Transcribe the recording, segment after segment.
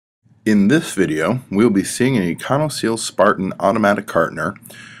In this video, we'll be seeing an Econocorp Spartan Automatic Cartoner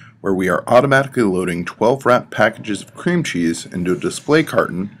where we are automatically loading 12 wrap packages of cream cheese into a display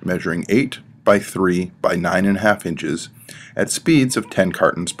carton measuring 8 by 3 by 9.5 inches at speeds of 10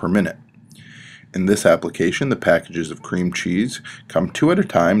 cartons per minute. In this application, the packages of cream cheese come 2 at a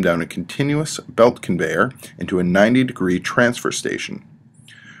time down a continuous belt conveyor into a 90-degree transfer station.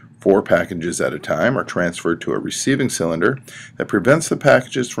 4 packages at a time are transferred to a receiving cylinder that prevents the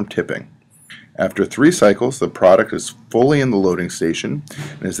packages from tipping. After 3 cycles, the product is fully in the loading station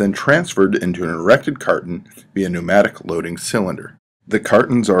and is then transferred into an erected carton via pneumatic loading cylinder. The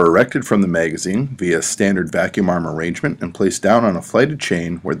cartons are erected from the magazine via a standard vacuum arm arrangement and placed down on a flighted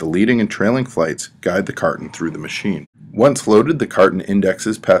chain where the leading and trailing flights guide the carton through the machine. Once loaded, the carton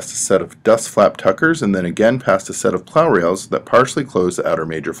indexes past a set of dust flap tuckers and then again past a set of plow rails that partially close the outer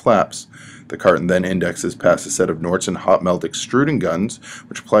major flaps. The carton then indexes past a set of Nordson hot melt extruding guns,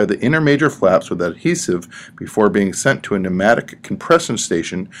 which apply the inner major flaps with adhesive before being sent to a pneumatic compression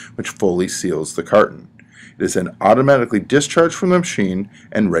station which fully seals the carton. It is then automatically discharged from the machine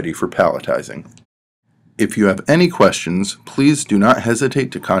and ready for palletizing. If you have any questions, please do not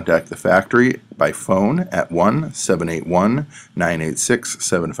hesitate to contact the factory by phone at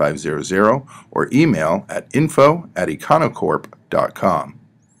 1-781-986-7500 or email at info@econocorp.com.